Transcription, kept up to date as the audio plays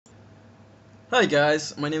Hi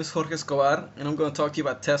guys, my name is Jorge Escobar and I'm going to talk to you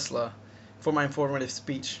about Tesla for my informative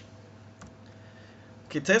speech.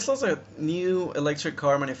 Okay, Tesla's a new electric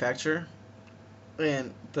car manufacturer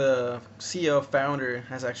and the CEO founder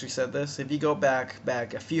has actually said this. If you go back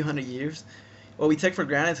a few hundred years, what we take for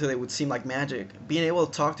granted today would seem like magic. Being able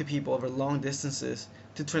to talk to people over long distances,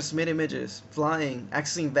 to transmit images, flying,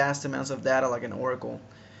 accessing vast amounts of data like an oracle.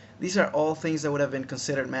 These are all things that would have been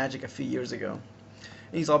considered magic a few years ago.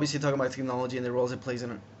 And he's obviously talking about technology and the roles it plays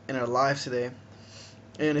in our lives today.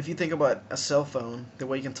 And if you think about a cell phone, the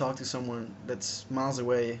way you can talk to someone that's miles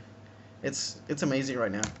away, it's amazing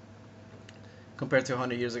right now compared to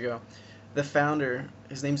 100 years ago. The founder,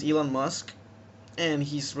 his name's Elon Musk, and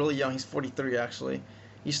he's really young. He's 43 actually.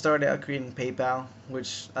 He started out creating PayPal,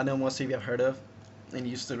 which I know most of you have heard of and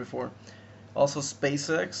used it before. Also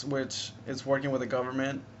SpaceX, which is working with the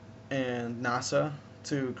government and NASA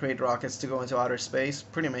to create rockets to go into outer space.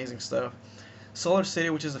 Pretty amazing stuff. Solar City,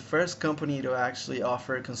 which is the first company to actually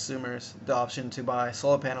offer consumers the option to buy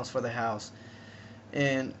solar panels for the house.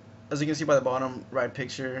 And as you can see by the bottom right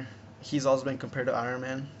picture, he's also been compared to Iron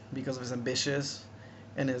Man because of his ambitious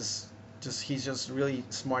and his just he's just really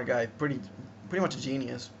smart guy, pretty much a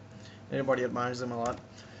genius. Everybody admires him a lot.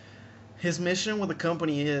 His mission with the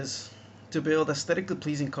company is to build aesthetically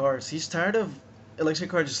pleasing cars. He's tired of electric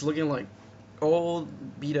cars just looking like old,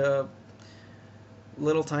 beat up,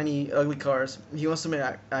 little tiny ugly cars. He wants to make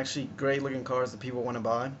actually great looking cars that people want to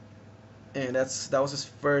buy, and that was his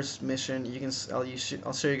first mission. You can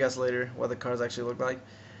I'll show you guys later what the cars actually look like.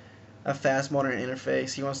 A fast modern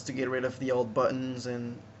interface. He wants to get rid of the old buttons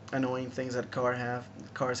and annoying things that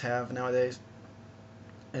cars have nowadays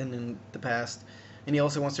and in the past. And he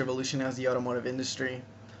also wants to revolutionize the automotive industry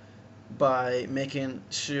by making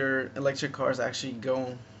sure electric cars actually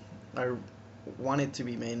go are wanted to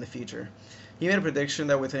be made in the future. He made a prediction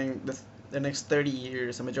that within the next 30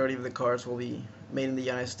 years, a majority of the cars will be made in the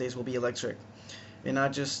United States will be electric, and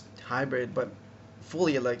not just hybrid, but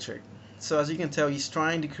fully electric. So as you can tell, he's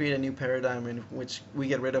trying to create a new paradigm in which we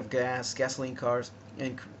get rid of gasoline cars,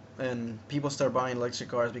 and people start buying electric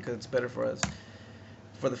cars because it's better for us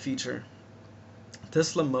for the future.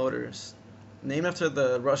 Tesla Motors, named after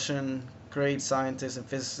the Russian great scientist and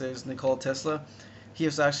physicist Nikola Tesla, he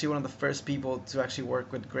was actually one of the first people to actually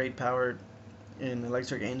work with great power in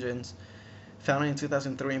electric engines. Founded in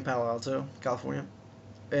 2003 in Palo Alto, California,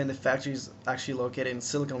 and the factory is actually located in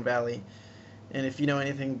Silicon Valley. And if you know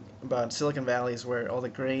anything about Silicon Valley, is where all the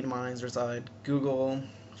great minds reside. Google,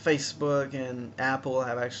 Facebook, and Apple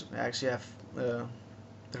have actually have their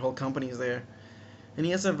whole companies there. And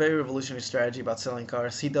he has a very revolutionary strategy about selling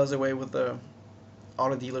cars. He does away with the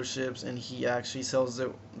auto dealerships and he actually sells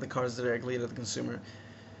the cars directly to the consumer.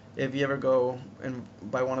 If you ever go and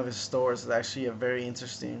buy one of his stores, it's actually a very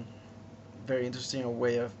interesting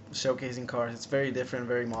way of showcasing cars. It's very different,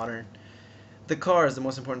 very modern. The car is the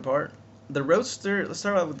most important part. The Roadster, let's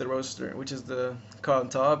start out with the Roadster, which is the car on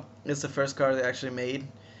top. It's the first car they actually made,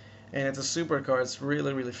 and it's a supercar. It's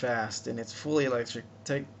really, really fast, and it's fully electric.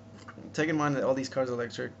 Take in mind that all these cars are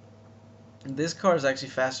electric. This car is actually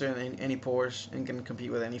faster than any Porsche and can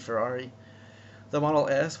compete with any Ferrari. The Model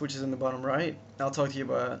S, which is in the bottom right, I'll talk to you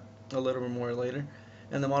about a little bit more later.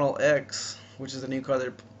 And the Model X, which is the new car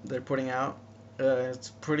they're putting out. It's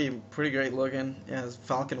pretty great looking. It has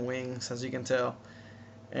falcon wings, as you can tell,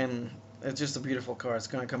 and it's just a beautiful car. It's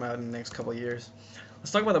gonna come out in the next couple of years. Let's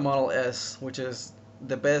talk about the Model S, which is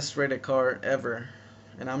the best rated car ever.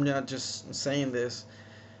 And I'm not just saying this.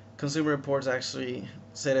 Consumer Reports actually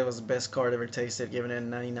said it was the best car it ever tasted, giving it a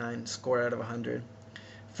 99 score out of 100.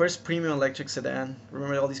 First premium electric sedan.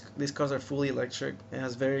 Remember, all these cars are fully electric. It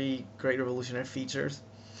has very great revolutionary features,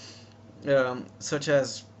 such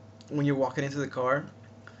as when you're walking into the car,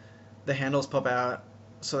 the handles pop out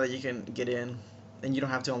so that you can get in, and you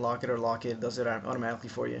don't have to unlock it or lock it. It does it automatically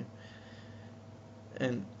for you.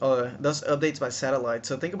 And does updates by satellite.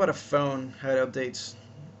 So think about a phone, how it updates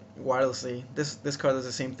wirelessly. This car does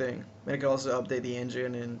the same thing. And it can also update the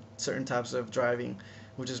engine and certain types of driving,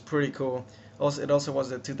 which is pretty cool. Also, it also was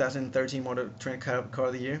the 2013 Motor Trend Car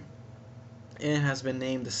of the Year, and has been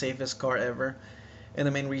named the safest car ever. And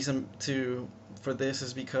the main reason to for this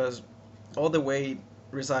is because all the weight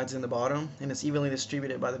resides in the bottom, and it's evenly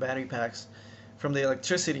distributed by the battery packs from the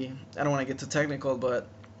electricity. I don't want to get too technical, but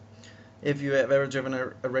if you have ever driven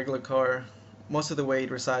a regular car, most of the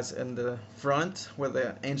weight resides in the front where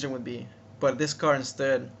the engine would be. But this car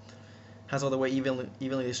instead has all the weight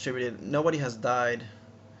evenly distributed. Nobody has died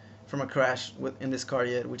from a crash in this car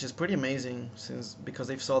yet, which is pretty amazing since because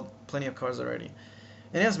they've sold plenty of cars already.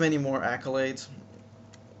 And it has many more accolades.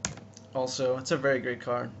 Also, it's a very great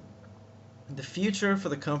car. The future for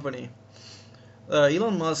the company.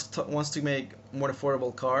 Elon Musk wants to make more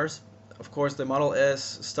affordable cars. Of course, the Model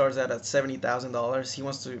S starts out at $70,000. He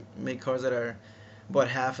wants to make cars that are about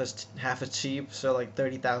half as cheap, so like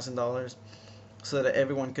 $30,000, so that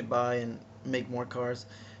everyone could buy and make more cars.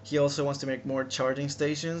 He also wants to make more charging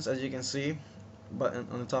stations, as you can see, but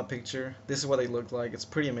on the top picture, this is what they look like. It's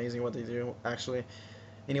pretty amazing what they do, actually.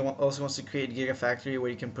 And he also wants to create a gigafactory where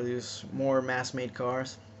you can produce more mass-made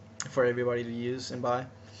cars for everybody to use and buy.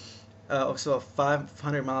 Also, a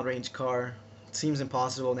 500-mile range car seems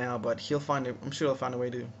impossible now, but I'm sure he'll find a way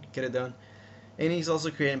to get it done. And he's also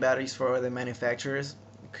creating batteries for other manufacturers.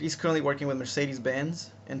 He's currently working with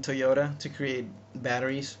Mercedes-Benz and Toyota to create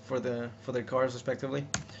batteries for their cars respectively.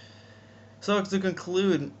 So to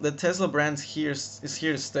conclude, the Tesla brand is here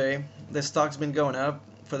to stay. The stock's been going up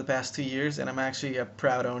for the past 2 years, and I'm actually a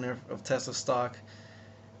proud owner of Tesla stock.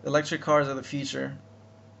 Electric cars are the future,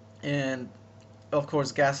 and of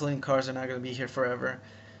course, gasoline cars are not going to be here forever.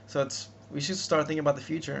 So we should start thinking about the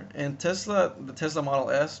future. And the Tesla Model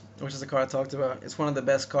S, which is the car I talked about, it's one of the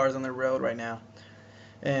best cars on the road right now.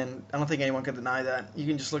 And I don't think anyone can deny that. You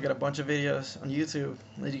can just look at a bunch of videos on YouTube,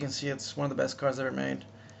 and you can see it's one of the best cars ever made.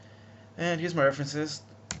 And here's my references.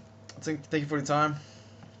 Thank you for your time.